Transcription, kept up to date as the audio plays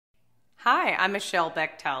Hi, I'm Michelle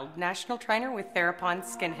Bechtold, National Trainer with Therapon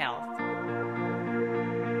Skin Health.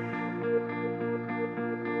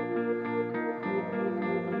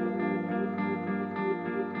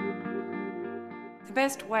 The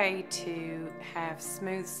best way to have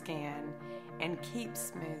smooth skin and keep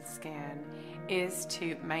smooth skin is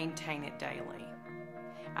to maintain it daily.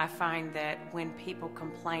 I find that when people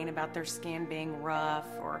complain about their skin being rough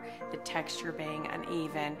or the texture being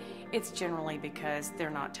uneven, it's generally because they're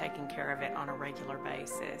not taking care of it on a regular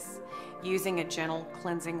basis. Using a gentle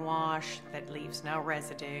cleansing wash that leaves no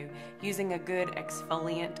residue, using a good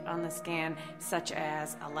exfoliant on the skin such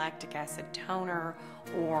as a lactic acid toner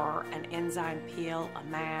or an enzyme peel, a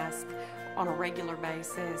mask, on a regular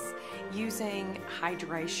basis, using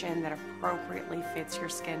hydration that appropriately fits your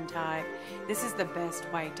skin type. This is the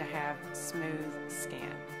best way to have smooth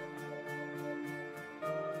skin.